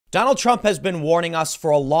Donald Trump has been warning us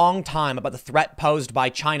for a long time about the threat posed by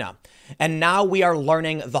China, and now we are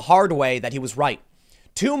learning the hard way that he was right.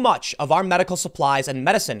 Too much of our medical supplies and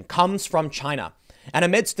medicine comes from China, and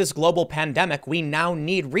amidst this global pandemic, we now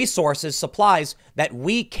need resources, supplies that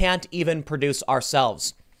we can't even produce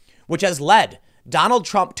ourselves, which has led Donald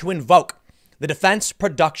Trump to invoke the Defense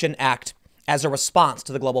Production Act as a response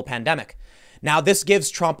to the global pandemic. Now, this gives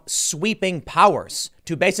Trump sweeping powers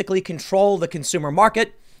to basically control the consumer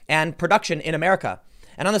market and production in America.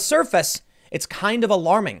 And on the surface, it's kind of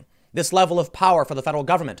alarming, this level of power for the federal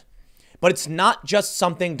government. But it's not just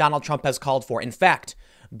something Donald Trump has called for. In fact,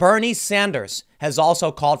 Bernie Sanders has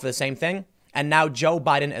also called for the same thing, and now Joe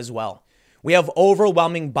Biden as well. We have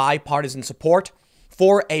overwhelming bipartisan support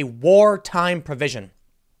for a wartime provision.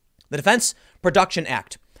 The Defense Production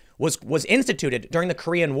Act was instituted during the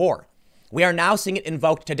Korean War. We are now seeing it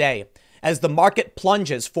invoked today as the market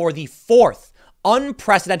plunges for the fourth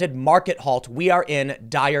unprecedented market halt. We are in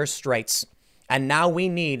dire straits, and now we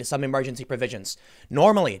need some emergency provisions.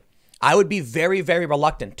 Normally, I would be very, very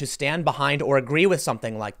reluctant to stand behind or agree with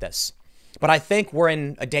something like this, but I think we're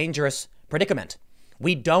in a dangerous predicament.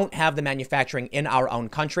 We don't have the manufacturing in our own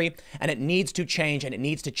country, and it needs to change, and it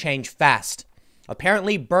needs to change fast.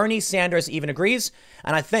 Apparently, Bernie Sanders even agrees,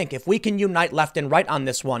 and I think if we can unite left and right on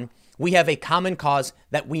this one, we have a common cause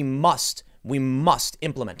that we must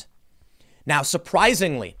implement. Now,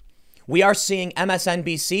 surprisingly, we are seeing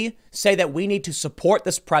MSNBC say that we need to support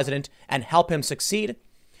this president and help him succeed,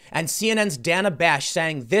 and CNN's Dana Bash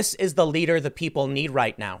saying this is the leader the people need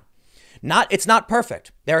right now. It's not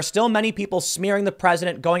perfect. There are still many people smearing the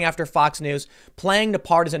president, going after Fox News, playing to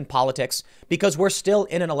partisan politics because we're still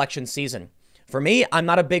in an election season. For me, I'm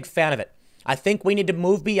not a big fan of it. I think we need to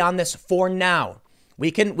move beyond this for now. We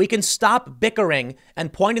can stop bickering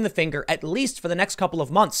and pointing the finger, at least for the next couple of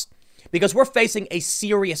months, because we're facing a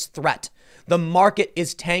serious threat. The market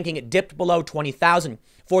is tanking. It dipped below 20,000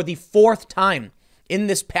 for the fourth time in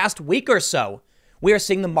this past week or so. We are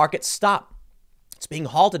seeing the market stop. It's being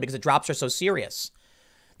halted because the drops are so serious.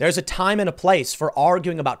 There's a time and a place for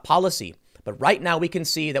arguing about policy. But right now we can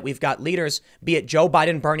see that we've got leaders, be it Joe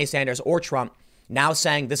Biden, Bernie Sanders, or Trump, now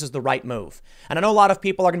saying this is the right move. And I know a lot of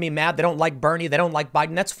people are going to be mad. They don't like Bernie. They don't like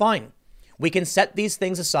Biden. That's fine. We can set these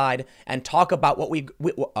things aside and talk about what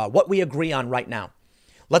we agree on right now.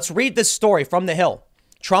 Let's read this story from The Hill.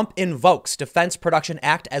 Trump invokes Defense Production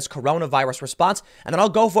Act as coronavirus response. And then I'll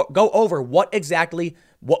go over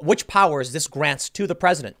which powers this grants to the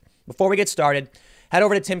president. Before we get started, head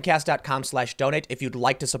over to timcast.com/donate if you'd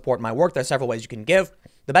like to support my work. There are several ways you can give.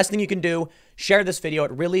 The best thing you can do, share this video.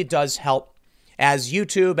 It really does help as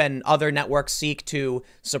YouTube and other networks seek to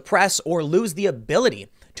suppress or lose the ability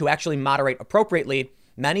to actually moderate appropriately.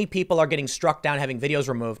 Many people are getting struck down, having videos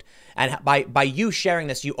removed. And by you sharing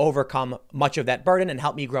this, you overcome much of that burden and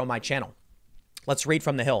help me grow my channel. Let's read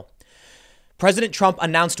from The Hill. President Trump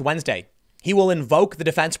announced Wednesday he will invoke the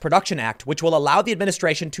Defense Production Act, which will allow the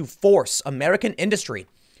administration to force American industry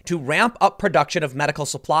to ramp up production of medical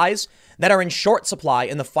supplies that are in short supply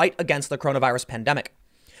in the fight against the coronavirus pandemic.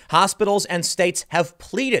 Hospitals and states have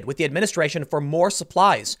pleaded with the administration for more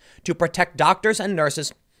supplies to protect doctors and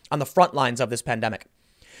nurses on the front lines of this pandemic.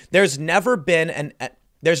 There's never been an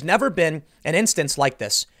instance like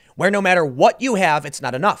this where no matter what you have, it's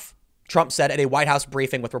not enough, Trump said at a White House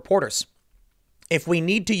briefing with reporters. If we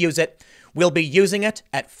need to use it, we'll be using it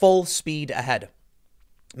at full speed ahead.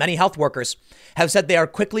 Many health workers have said they are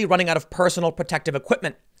quickly running out of personal protective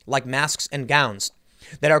equipment like masks and gowns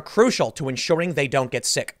that are crucial to ensuring they don't get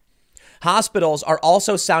sick. Hospitals are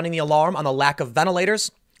also sounding the alarm on the lack of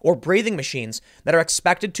ventilators or breathing machines that are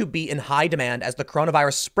expected to be in high demand as the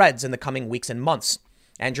coronavirus spreads in the coming weeks and months.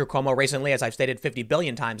 Andrew Cuomo recently, as I've stated 50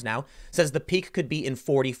 billion times now, says the peak could be in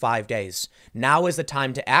 45 days. Now is the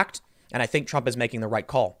time to act, and I think Trump is making the right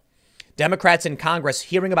call. Democrats in Congress,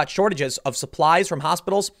 hearing about shortages of supplies from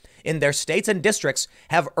hospitals in their states and districts,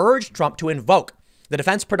 have urged Trump to invoke the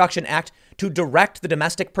Defense Production Act to direct the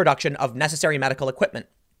domestic production of necessary medical equipment.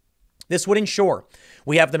 This would ensure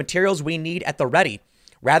we have the materials we need at the ready,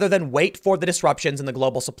 rather than wait for the disruptions in the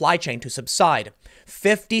global supply chain to subside.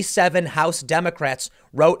 57 House Democrats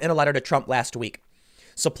wrote in a letter to Trump last week.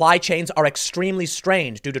 Supply chains are extremely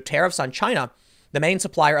strained due to tariffs on China, the main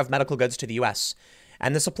supplier of medical goods to the U.S.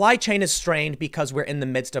 And the supply chain is strained because we're in the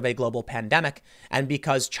midst of a global pandemic and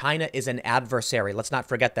because China is an adversary. Let's not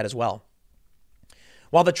forget that as well.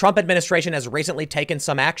 While the Trump administration has recently taken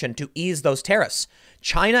some action to ease those tariffs,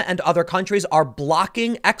 China and other countries are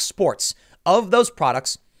blocking exports of those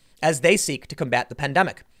products as they seek to combat the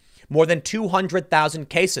pandemic. More than 200,000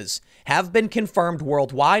 cases have been confirmed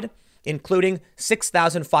worldwide, including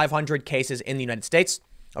 6,500 cases in the United States,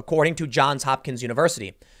 according to Johns Hopkins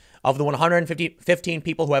University. Of the 115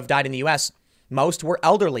 people who have died in the U.S., most were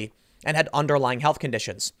elderly and had underlying health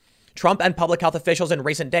conditions. Trump and public health officials in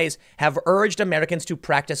recent days have urged Americans to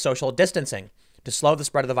practice social distancing to slow the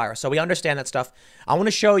spread of the virus. So we understand that stuff. I want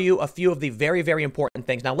to show you a few of the very, very important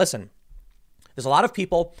things. Now, listen, there's a lot of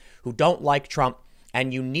people who don't like Trump,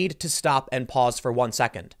 and you need to stop and pause for 1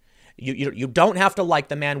 second. You don't have to like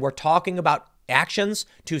the man. We're talking about actions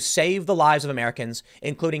to save the lives of Americans,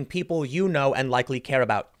 including people you know and likely care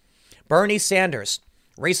about. Bernie Sanders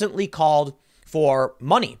recently called for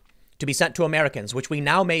money to be sent to Americans, which we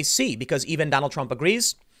now may see because even Donald Trump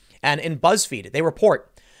agrees. And in BuzzFeed, they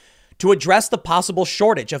report to address the possible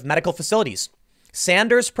shortage of medical facilities.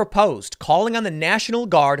 Sanders proposed calling on the National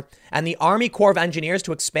Guard and the Army Corps of Engineers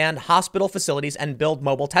to expand hospital facilities and build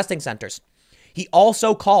mobile testing centers. He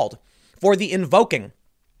also called for invoking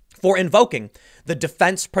the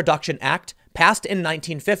Defense Production Act passed in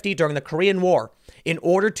 1950 during the Korean War in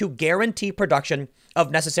order to guarantee production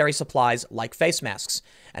of necessary supplies like face masks.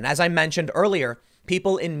 And as I mentioned earlier,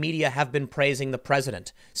 people in media have been praising the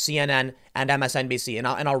president, CNN and MSNBC. And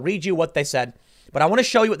I'll read you what they said. But I want to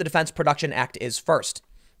show you what the Defense Production Act is first.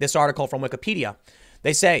 This article from Wikipedia.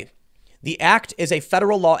 They say, the act is a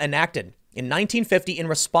federal law enacted in 1950 in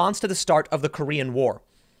response to the start of the Korean War.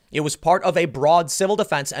 It was part of a broad civil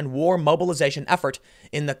defense and war mobilization effort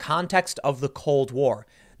in the context of the Cold War.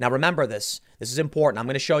 Now remember this. This is important. I'm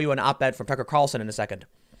going to show you an op-ed from Tucker Carlson in a second.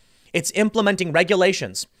 It's implementing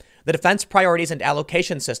regulations. The defense priorities and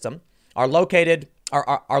allocation system are located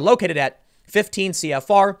at 15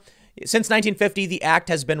 CFR. Since 1950, the act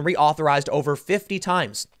has been reauthorized over 50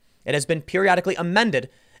 times. It has been periodically amended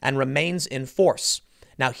and remains in force.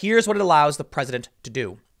 Now, here's what it allows the president to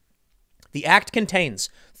do. The act contains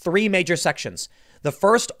 3 major sections. The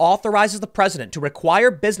first authorizes the president to require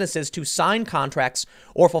businesses to sign contracts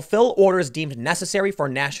or fulfill orders deemed necessary for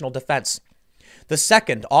national defense. The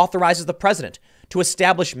second authorizes the president to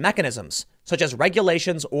establish mechanisms such as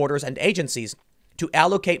regulations, orders, and agencies to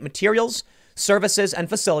allocate materials, services, and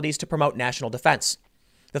facilities to promote national defense.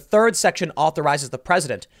 The third section authorizes the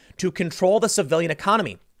president to control the civilian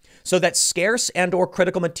economy so that scarce and or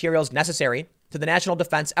critical materials necessary to the national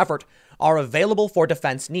defense effort are available for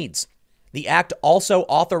defense needs. The act also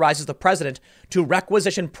authorizes the president to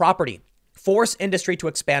requisition property, force industry to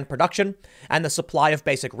expand production and the supply of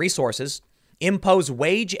basic resources, impose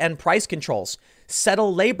wage and price controls,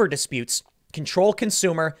 settle labor disputes, control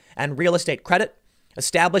consumer and real estate credit,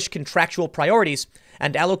 establish contractual priorities,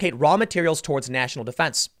 and allocate raw materials towards national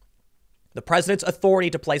defense. The president's authority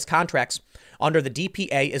to place contracts under the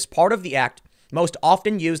DPA is part of the act most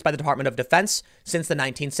often used by the Department of Defense since the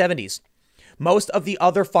 1970s. Most of the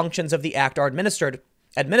other functions of the act are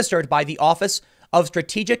administered by the Office of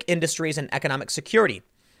Strategic Industries and Economic Security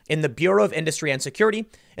in the Bureau of Industry and Security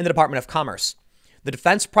in the Department of Commerce. The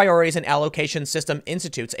Defense Priorities and Allocation System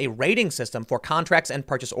institutes a rating system for contracts and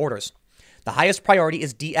purchase orders. The highest priority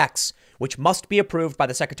is DX, which must be approved by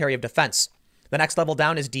the Secretary of Defense. The next level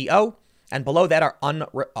down is DO, and below that are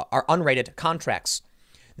unrated contracts.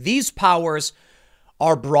 These powers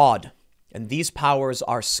are broad, and these powers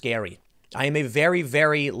are scary. I am a very,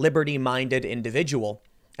 very liberty-minded individual,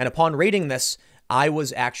 and upon reading this, I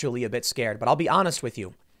was actually a bit scared. But I'll be honest with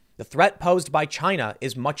you. The threat posed by China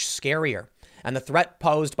is much scarier, and the threat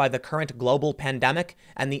posed by the current global pandemic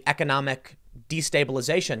and the economic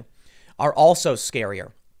destabilization are also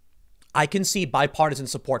scarier. I can see bipartisan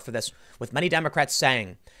support for this, with many Democrats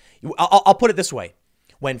saying, I'll put it this way.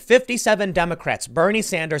 When 57 Democrats, Bernie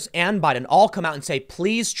Sanders and Biden all come out and say,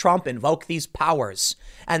 please, Trump, invoke these powers,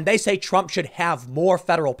 and they say Trump should have more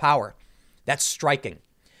federal power, that's striking.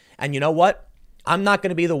 And you know what? I'm not going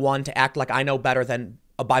to be the one to act like I know better than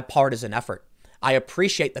a bipartisan effort. I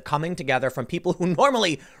appreciate the coming together from people who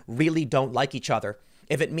normally really don't like each other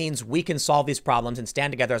if it means we can solve these problems and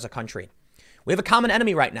stand together as a country. We have a common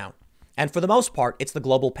enemy right now, and for the most part, it's the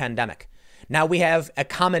global pandemic. Now we have a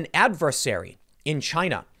common adversary in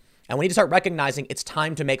China, and we need to start recognizing it's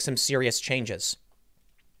time to make some serious changes.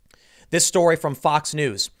 This story from Fox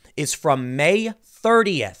News is from May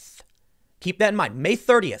 30th. Keep that in mind, May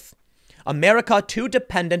 30th. America too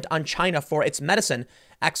dependent on China for its medicine,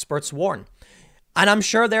 experts warn. And I'm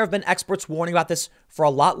sure there have been experts warning about this for a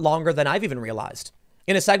lot longer than I've even realized.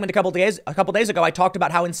 In a segment a couple days ago, I talked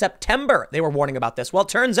about how in September they were warning about this. Well, it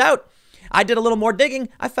turns out I did a little more digging.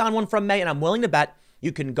 I found one from May, and I'm willing to bet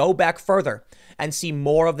you can go back further and see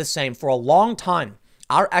more of the same. For a long time,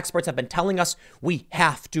 our experts have been telling us we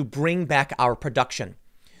have to bring back our production.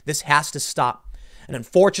 This has to stop. And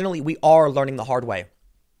unfortunately, we are learning the hard way.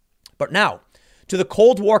 But now, to the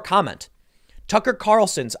Cold War comment. Tucker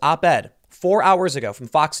Carlson's op-ed 4 hours ago from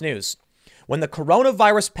Fox News. When the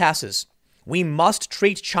coronavirus passes, we must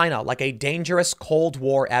treat China like a dangerous Cold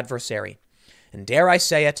War adversary. And dare I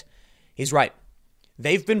say it, he's right.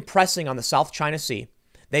 They've been pressing on the South China Sea.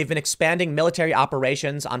 They've been expanding military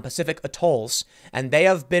operations on Pacific atolls, and they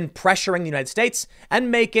have been pressuring the United States and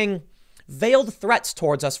making veiled threats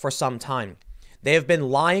towards us for some time. They have been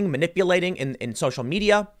lying, manipulating in social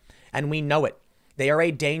media, and we know it. They are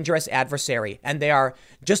a dangerous adversary, and they are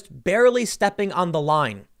just barely stepping on the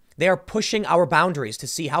line. They are pushing our boundaries to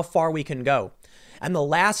see how far we can go. And the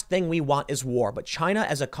last thing we want is war. But China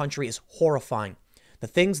as a country is horrifying. The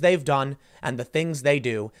things they've done and the things they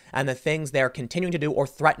do and the things they're continuing to do or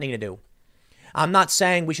threatening to do. I'm not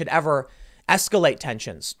saying we should ever escalate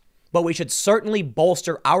tensions, but we should certainly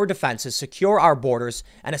bolster our defenses, secure our borders,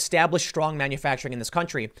 and establish strong manufacturing in this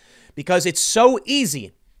country, because it's so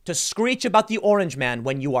easy to screech about the orange man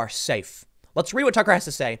when you are safe. Let's read what Tucker has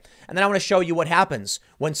to say, and then I want to show you what happens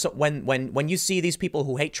when you see these people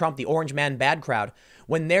who hate Trump, the orange man bad crowd,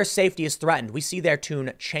 when their safety is threatened. We see their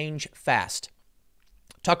tune change fast.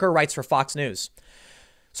 Tucker writes for Fox News.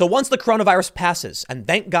 So once the coronavirus passes, and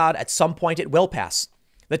thank God at some point it will pass,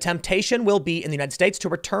 the temptation will be in the United States to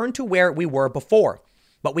return to where we were before.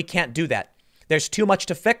 But we can't do that. There's too much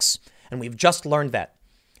to fix, and we've just learned that.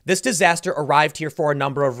 This disaster arrived here for a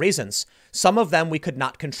number of reasons. Some of them we could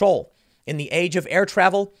not control. In the age of air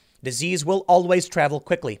travel, disease will always travel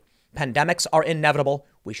quickly. Pandemics are inevitable.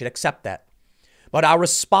 We should accept that. But our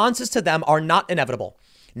responses to them are not inevitable.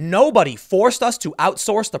 Nobody forced us to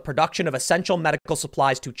outsource the production of essential medical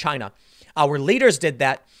supplies to China. Our leaders did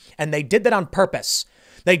that, and they did that on purpose.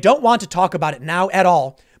 They don't want to talk about it now at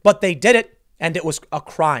all, but they did it, and it was a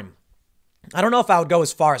crime. I don't know if I would go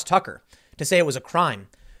as far as Tucker to say it was a crime,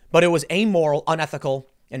 but it was amoral, unethical,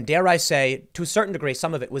 and dare I say, to a certain degree,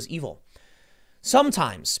 some of it was evil.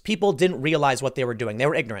 Sometimes people didn't realize what they were doing. They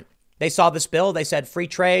were ignorant. They saw this bill. They said free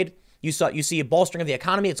trade. You see a bolstering of the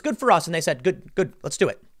economy. It's good for us. And they said, good, let's do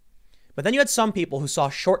it. But then you had some people who saw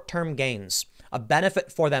short-term gains, a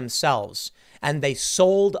benefit for themselves, and they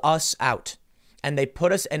sold us out, and they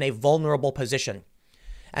put us in a vulnerable position.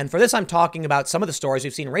 And for this, I'm talking about some of the stories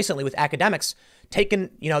we've seen recently with academics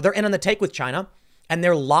they're in on the take with China, and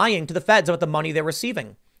they're lying to the feds about the money they're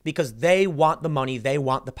receiving because they want the money, they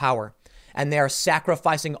want the power, and they are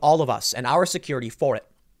sacrificing all of us and our security for it.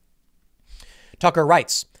 Tucker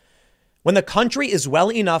writes, when the country is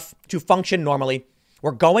well enough to function normally,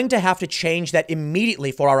 we're going to have to change that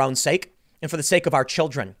immediately for our own sake and for the sake of our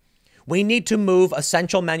children. We need to move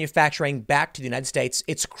essential manufacturing back to the United States.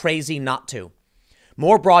 It's crazy not to.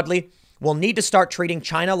 More broadly, we'll need to start treating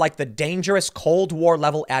China like the dangerous Cold War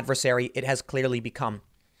level adversary it has clearly become.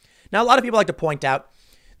 Now, a lot of people like to point out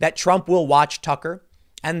that Trump will watch Tucker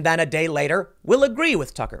and then a day later will agree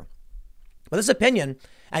with Tucker. But this opinion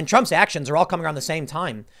and Trump's actions are all coming around the same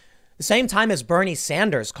time as Bernie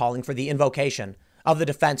Sanders calling for the invocation of the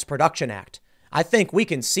Defense Production Act. I think we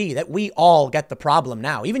can see that we all get the problem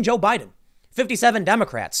now. Even Joe Biden, 57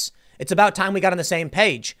 Democrats. It's about time we got on the same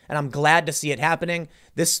page, and I'm glad to see it happening.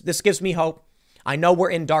 This gives me hope. I know we're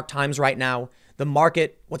in dark times right now. The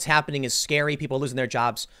market, what's happening is scary. People are losing their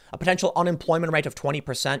jobs, a potential unemployment rate of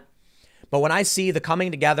 20%. But when I see the coming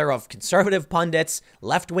together of conservative pundits,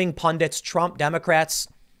 left-wing pundits, Trump Democrats,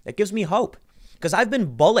 it gives me hope, because I've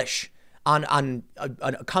been bullish on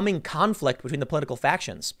a coming conflict between the political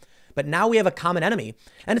factions. But now we have a common enemy,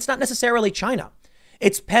 and it's not necessarily China.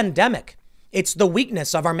 It's pandemic. It's the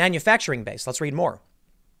weakness of our manufacturing base. Let's read more.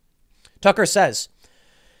 Tucker says,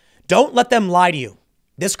 don't let them lie to you.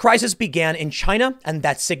 This crisis began in China, and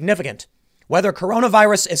that's significant. Whether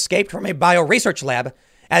coronavirus escaped from a bioresearch lab,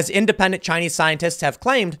 as independent Chinese scientists have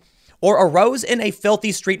claimed, or arose in a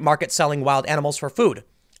filthy street market selling wild animals for food.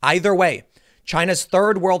 Either way, China's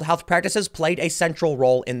third world health practices played a central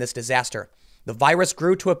role in this disaster. The virus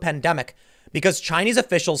grew to a pandemic because Chinese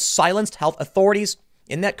officials silenced health authorities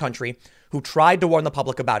in that country who tried to warn the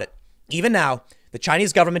public about it. Even now, the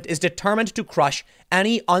Chinese government is determined to crush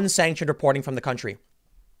any unsanctioned reporting from the country.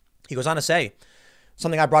 He goes on to say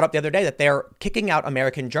something I brought up the other day, that they're kicking out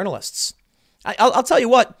American journalists. I'll tell you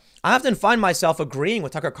what, I often find myself agreeing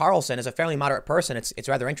with Tucker Carlson as a fairly moderate person. It's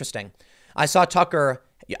rather interesting. I saw Tucker.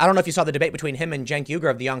 I don't know if you saw the debate between him and Cenk Uygur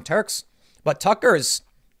of the Young Turks, but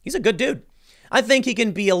he's a good dude. I think he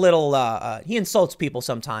can be a little, he insults people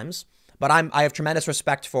sometimes, but I have tremendous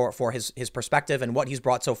respect for his perspective and what he's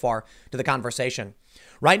brought so far to the conversation.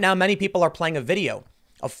 Right now, many people are playing a video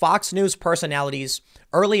of Fox News personalities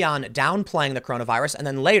early on downplaying the coronavirus and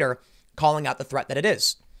then later calling out the threat that it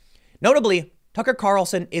is. Notably, Tucker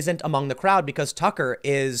Carlson isn't among the crowd because Tucker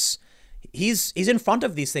he's in front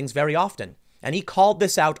of these things very often. And he called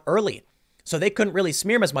this out early. So they couldn't really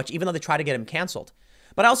smear him as much, even though they tried to get him canceled.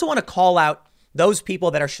 But I also want to call out those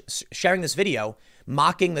people that are sharing this video,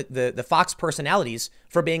 mocking the Fox personalities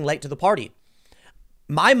for being late to the party.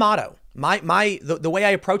 My motto, the way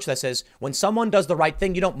I approach this is when someone does the right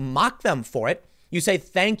thing, you don't mock them for it. You say,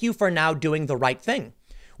 thank you for now doing the right thing.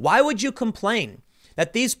 Why would you complain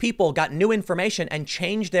that these people got new information and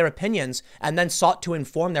changed their opinions and then sought to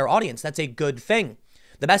inform their audience? That's a good thing.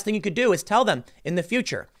 The best thing you could do is tell them in the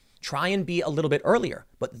future, try and be a little bit earlier,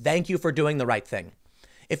 but thank you for doing the right thing.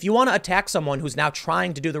 If you want to attack someone who's now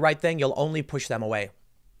trying to do the right thing, you'll only push them away.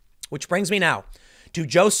 Which brings me now to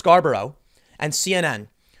Joe Scarborough and CNN,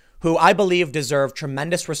 who I believe deserve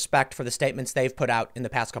tremendous respect for the statements they've put out in the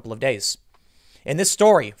past couple of days. In this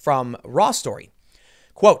story from Raw Story,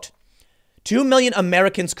 quote, 2 million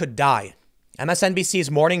Americans could die.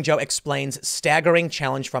 MSNBC's Morning Joe explains staggering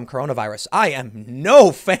challenge from coronavirus. I am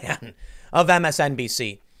no fan of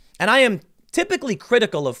MSNBC, and I am typically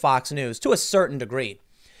critical of Fox News to a certain degree.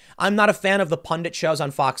 I'm not a fan of the pundit shows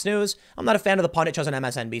on Fox News. I'm not a fan of the pundit shows on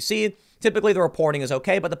MSNBC. Typically, the reporting is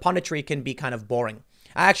okay, but the punditry can be kind of boring.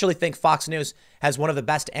 I actually think Fox News has one of the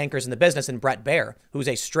best anchors in the business in Brett Baer, who's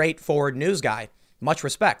a straightforward news guy. Much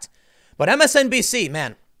respect. But MSNBC,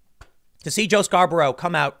 man, to see Joe Scarborough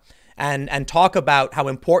come out and talk about how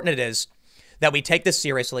important it is that we take this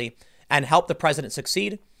seriously and help the president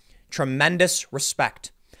succeed, tremendous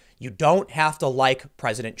respect. You don't have to like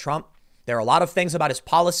President Trump. There are a lot of things about his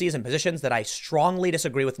policies and positions that I strongly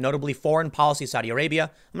disagree with, notably foreign policy, Saudi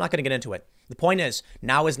Arabia. I'm not going to get into it. The point is,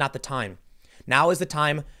 now is not the time. Now is the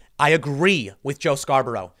time. I agree with Joe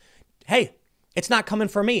Scarborough. Hey, it's not coming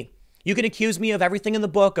for me. You can accuse me of everything in the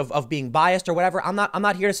book, of being biased or whatever. I'm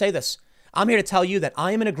not here to say this. I'm here to tell you that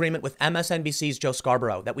I am in agreement with MSNBC's Joe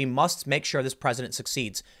Scarborough that we must make sure this president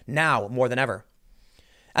succeeds now more than ever.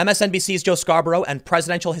 MSNBC's Joe Scarborough and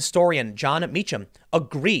presidential historian John Meacham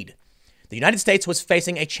agreed the United States was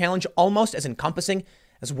facing a challenge almost as encompassing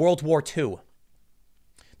as World War II.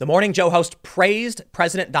 The Morning Joe host praised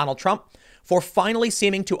President Donald Trump for finally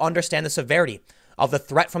seeming to understand the severity of the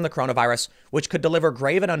threat from the coronavirus, which could deliver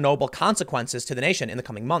grave and unknowable consequences to the nation in the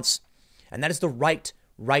coming months. And that is the right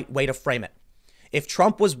way to frame it. If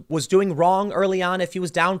Trump was doing wrong early on, if he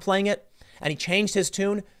was downplaying it and he changed his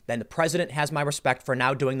tune, then the president has my respect for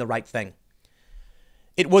now doing the right thing.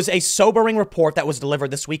 It was a sobering report that was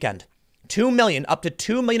delivered this weekend. Up to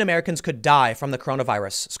 2 million Americans could die from the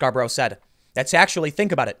coronavirus, Scarborough said. That's actually,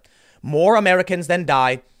 think about it, more Americans than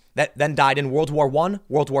died in World War I,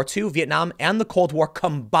 World War II, Vietnam, and the Cold War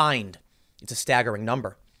combined. It's a staggering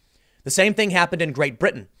number. The same thing happened in Great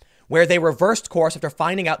Britain, where they reversed course after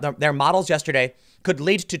finding out their models yesterday could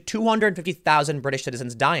lead to 250,000 British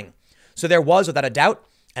citizens dying. So there was, without a doubt,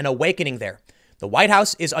 an awakening there. The White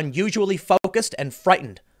House is unusually focused and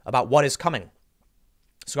frightened about what is coming.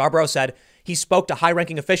 Scarborough said he spoke to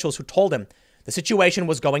high-ranking officials who told him the situation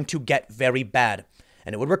was going to get very bad,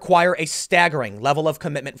 and it would require a staggering level of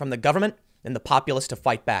commitment from the government and the populace to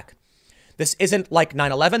fight back. This isn't like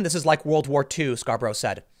 9/11. This is like World War II, Scarborough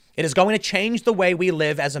said. It is going to change the way we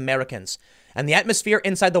live as Americans. And the atmosphere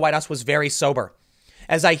inside the White House was very sober.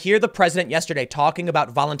 As I hear the president yesterday talking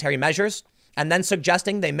about voluntary measures and then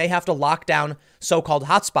suggesting they may have to lock down so-called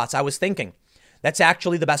hotspots, I was thinking that's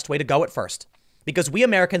actually the best way to go at first, because we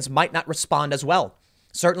Americans might not respond as well.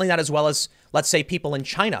 Certainly not as well as, let's say, people in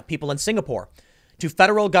China, people in Singapore, to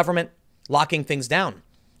federal government locking things down.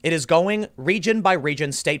 It is going region by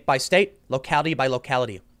region, state by state, locality by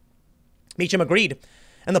locality. Meacham agreed,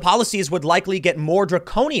 and the policies would likely get more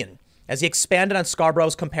draconian as he expanded on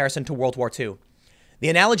Scarborough's comparison to World War II. The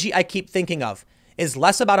analogy I keep thinking of is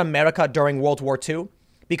less about America during World War II,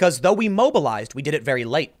 because though we mobilized, we did it very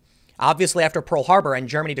late. Obviously, after Pearl Harbor and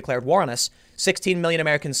Germany declared war on us, 16 million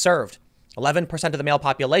Americans served, 11% of the male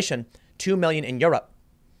population, 2 million in Europe.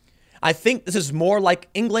 I think this is more like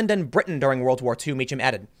England and Britain during World War II, Meacham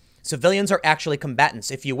added. Civilians are actually combatants,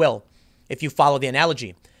 if you will, if you follow the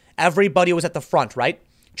analogy. Everybody was at the front, right?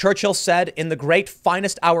 Churchill said in the great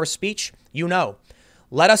finest hour speech,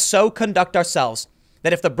 let us so conduct ourselves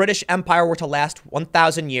that if the British Empire were to last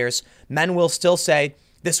 1,000 years, men will still say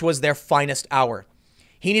this was their finest hour.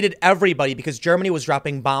 He needed everybody because Germany was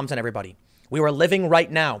dropping bombs on everybody. We were living right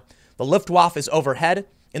now. The Luftwaffe is overhead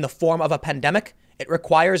in the form of a pandemic. It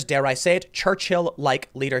requires, dare I say it, Churchill-like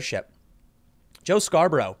leadership. Joe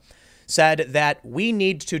Scarborough said that we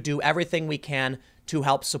need to do everything we can to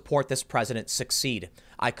help support this president succeed.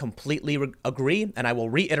 I completely agree, and I will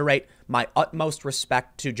reiterate my utmost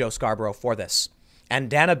respect to Joe Scarborough for this. And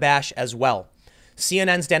Dana Bash as well.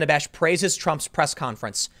 CNN's Dana Bash praises Trump's press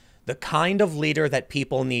conference, the kind of leader that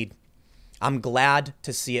people need. I'm glad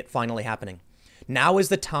to see it finally happening. Now is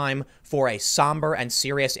the time for a somber and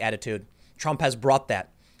serious attitude. Trump has brought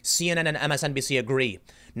that. CNN and MSNBC agree.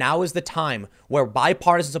 Now is the time where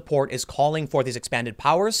bipartisan support is calling for these expanded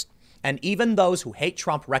powers, and even those who hate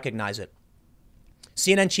Trump recognize it.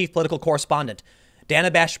 CNN chief political correspondent Dana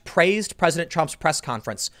Bash praised President Trump's press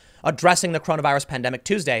conference addressing the coronavirus pandemic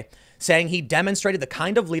Tuesday, saying he demonstrated the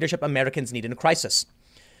kind of leadership Americans need in a crisis.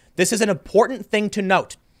 This is an important thing to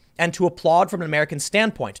note and to applaud from an American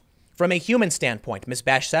standpoint, from a human standpoint, Ms.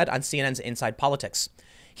 Bash said on CNN's Inside Politics.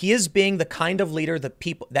 He is being the kind of leader that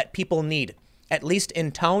people need, at least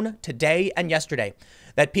in tone today and yesterday,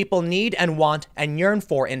 that people need and want and yearn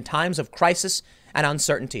for in times of crisis and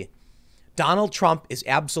uncertainty. Donald Trump is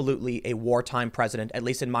absolutely a wartime president, at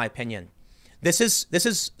least in my opinion. This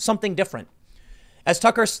is something different. As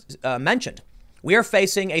Tucker mentioned, we are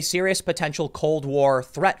facing a serious potential Cold War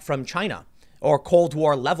threat from China, or Cold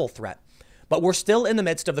War level threat. But we're still in the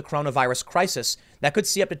midst of the coronavirus crisis that could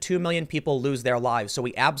see up to 2 million people lose their lives. So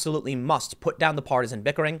we absolutely must put down the partisan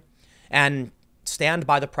bickering and stand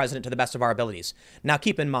by the president to the best of our abilities. Now,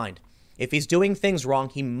 keep in mind, if he's doing things wrong,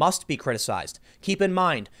 he must be criticized. Keep in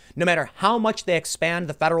mind, no matter how much they expand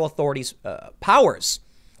the federal authorities' powers,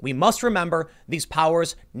 we must remember these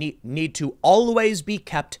powers need to always be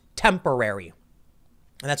kept temporary.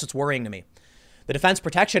 And that's what's worrying to me. The Defense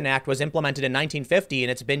Protection Act was implemented in 1950,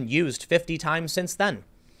 and it's been used 50 times since then.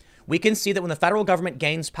 We can see that when the federal government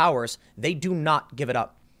gains powers, they do not give it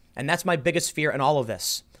up. And that's my biggest fear in all of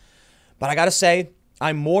this. But I got to say,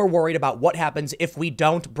 I'm more worried about what happens if we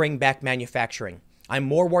don't bring back manufacturing. I'm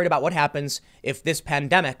more worried about what happens if this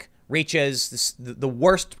pandemic reaches the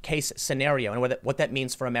worst case scenario and what that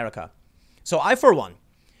means for America. So I, for one,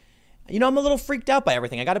 I'm a little freaked out by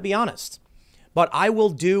everything. I got to be honest. But I will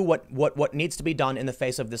do what needs to be done in the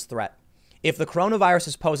face of this threat. If the coronavirus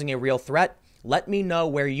is posing a real threat, let me know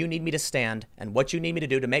where you need me to stand and what you need me to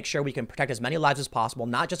do to make sure we can protect as many lives as possible,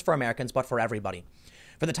 not just for Americans, but for everybody.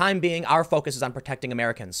 For the time being, our focus is on protecting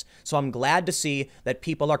Americans. So I'm glad to see that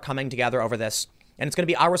people are coming together over this, and it's going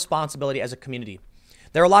to be our responsibility as a community.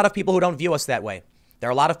 There are a lot of people who don't view us that way. There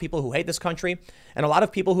are a lot of people who hate this country, and a lot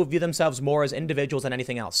of people who view themselves more as individuals than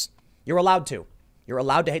anything else. You're allowed to. You're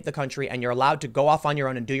allowed to hate the country, and you're allowed to go off on your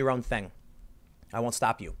own and do your own thing. I won't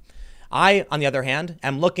stop you. I, on the other hand,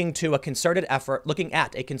 am looking at a concerted effort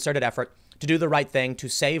to do the right thing, to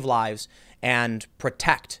save lives and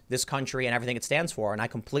protect this country and everything it stands for. And I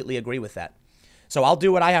completely agree with that. So I'll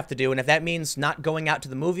do what I have to do. And if that means not going out to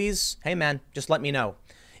the movies, hey, man, just let me know.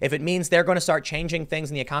 If it means they're going to start changing things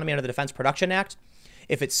in the economy under the Defense Production Act,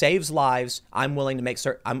 if it saves lives, I'm willing to make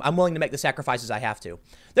the sacrifices I have to.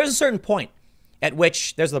 There's a certain point at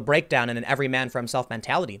which there's the breakdown in an every man for himself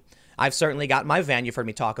mentality. I've certainly got my van you've heard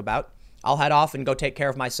me talk about. I'll head off and go take care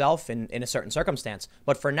of myself in a certain circumstance.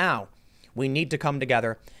 But for now, we need to come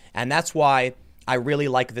together. And that's why I really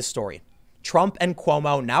like this story. Trump and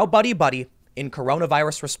Cuomo now buddy-buddy in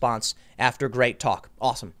coronavirus response after great talk.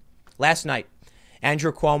 Awesome. Last night,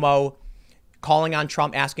 Andrew Cuomo calling on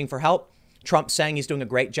Trump, asking for help. Trump saying he's doing a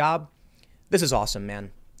great job. This is awesome,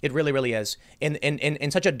 man. It really, really is.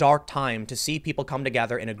 In such a dark time, to see people come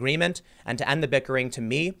together in agreement and to end the bickering, to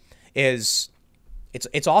me, it's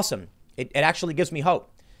awesome. It actually gives me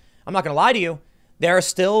hope. I'm not going to lie to you. There are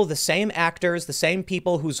still the same actors, the same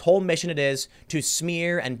people whose whole mission it is to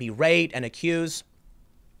smear and berate and accuse.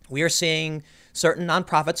 We are seeing certain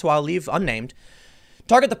nonprofits, who I'll leave unnamed,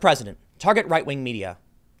 target the president, target right-wing media.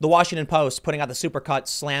 The Washington Post putting out the supercut,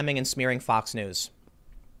 slamming and smearing Fox News.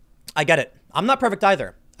 I get it. I'm not perfect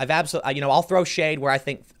either. I'll throw shade where I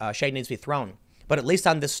think shade needs to be thrown. But at least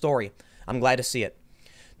on this story, I'm glad to see it.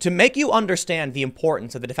 To make you understand the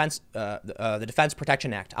importance of the Defense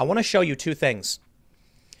Protection Act, I want to show you two things.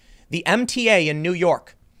 The MTA in New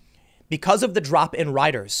York, because of the drop in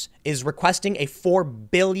riders, is requesting a $4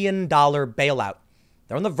 billion bailout.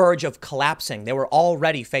 They're on the verge of collapsing. They were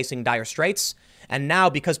already facing dire straits. And now,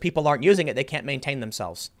 because people aren't using it, they can't maintain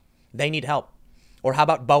themselves. They need help. Or how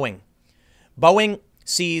about Boeing? Boeing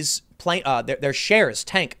sees their shares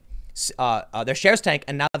tank.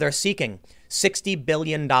 And now they're seeking $60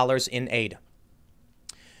 billion in aid.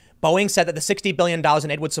 Boeing said that the $60 billion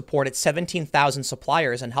in aid would support its 17,000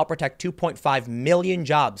 suppliers and help protect 2.5 million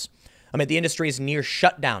jobs amid the industry's near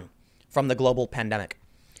shutdown from the global pandemic.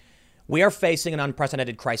 We are facing an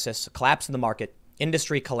unprecedented crisis, a collapse in the market,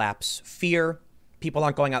 industry collapse, fear, people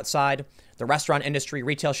aren't going outside, the restaurant industry,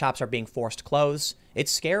 retail shops are being forced to close.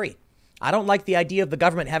 It's scary. I don't like the idea of the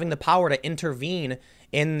government having the power to intervene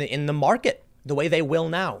in the market the way they will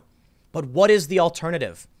now. But what is the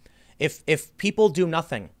alternative? If people do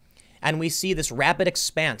nothing and we see this rapid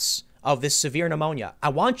expanse of this severe pneumonia, I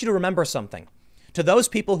want you to remember something. To those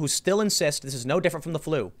people who still insist this is no different from the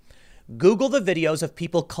flu, Google the videos of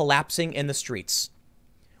people collapsing in the streets.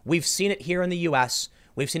 We've seen it here in the US.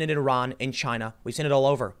 We've seen it in Iran, in China. We've seen it all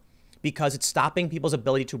over because it's stopping people's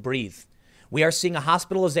ability to breathe. We are seeing a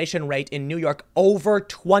hospitalization rate in New York over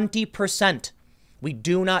 20%. We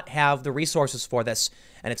do not have the resources for this,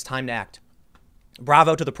 and it's time to act.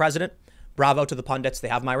 Bravo to the president. Bravo to the pundits. They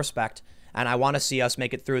have my respect, and I want to see us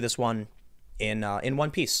make it through this one in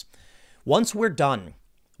one piece. Once we're done,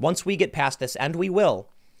 once we get past this, and we will,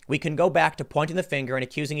 we can go back to pointing the finger and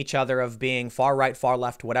accusing each other of being far right, far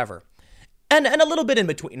left, whatever. And a little bit in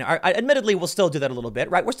between. Admittedly, we'll still do that a little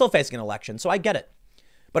bit, right? We're still facing an election, so I get it.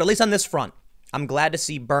 But at least on this front, I'm glad to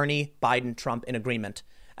see Bernie, Biden, Trump in agreement.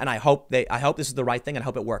 And I hope this is the right thing and I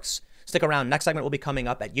hope it works. Stick around. Next segment will be coming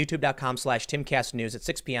up at youtube.com/TimCastNews at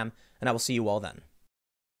 6 p.m. And I will see you all then.